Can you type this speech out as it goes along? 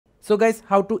So guys,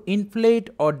 how to inflate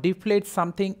or deflate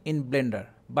something in Blender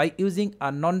by using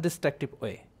a non-destructive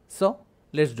way. So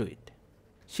let's do it.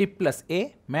 Shift plus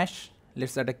A, mesh,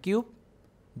 let's add a cube,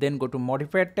 then go to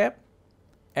modifier tab,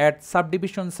 add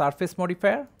subdivision surface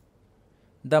modifier.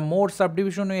 The more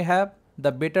subdivision we have,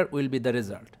 the better will be the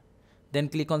result. Then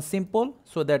click on simple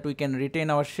so that we can retain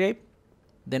our shape,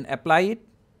 then apply it.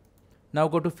 Now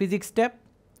go to physics tab,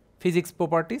 physics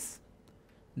properties,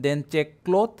 then check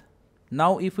cloth.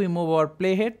 Now if we move our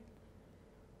playhead,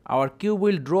 our cube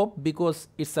will drop because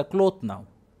it's a cloth now.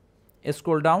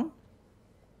 Scroll down,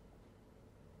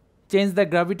 change the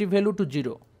gravity value to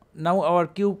 0. Now our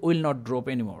cube will not drop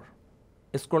anymore.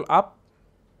 Scroll up,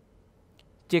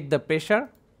 check the pressure,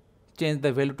 change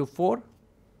the value to 4.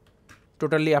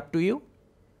 Totally up to you.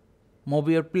 Move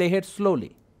your playhead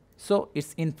slowly, so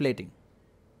it's inflating.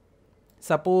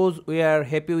 Suppose we are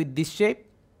happy with this shape,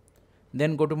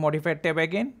 then go to modifier tab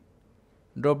again,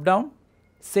 drop down,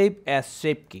 save as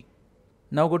shape key.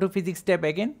 Now go to physics tab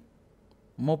again,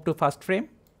 move to first frame.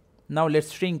 Now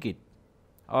let's shrink it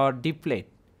or deflate.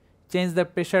 Change the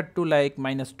pressure to like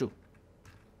 -2.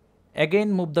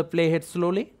 Again move the playhead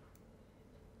slowly.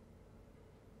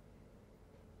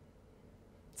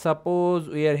 Suppose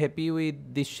we are happy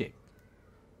with this shape.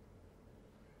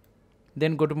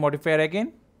 Then go to modifier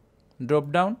again,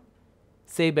 drop down,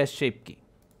 save as shape key.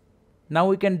 Now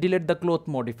we can delete the cloth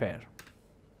modifier.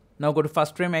 Now go to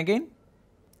first frame again,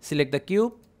 select the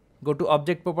cube, go to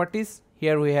object properties.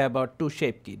 Here we have our 2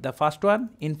 shape key. The first one,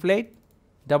 inflate,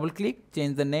 double click,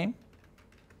 change the name.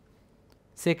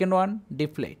 Second one,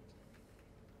 deflate.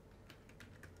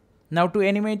 Now to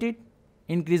animate it,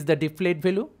 increase the deflate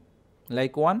value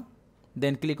like 1,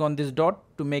 then click on this dot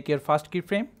to make your first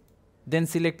keyframe, then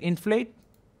select inflate,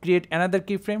 create another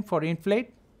keyframe for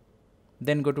inflate,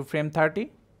 then go to frame 30,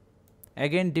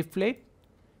 again deflate,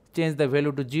 change the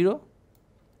value to 0,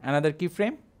 another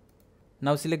keyframe.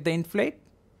 Now select the inflate,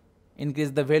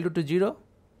 increase the value to 0,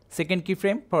 second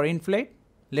keyframe for inflate.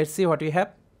 Let's see what we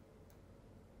have.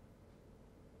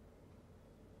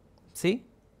 See,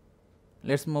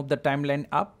 let's move the timeline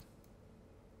up.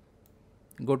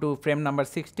 Go to frame number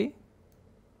 60,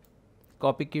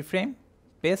 copy keyframe,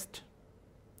 paste.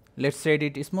 Let's shade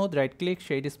it smooth, right click,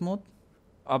 shade smooth,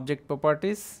 object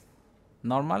properties,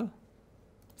 normal.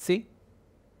 See,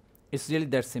 it's really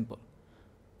that simple.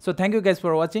 So thank you guys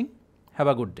for watching. Have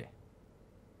a good day.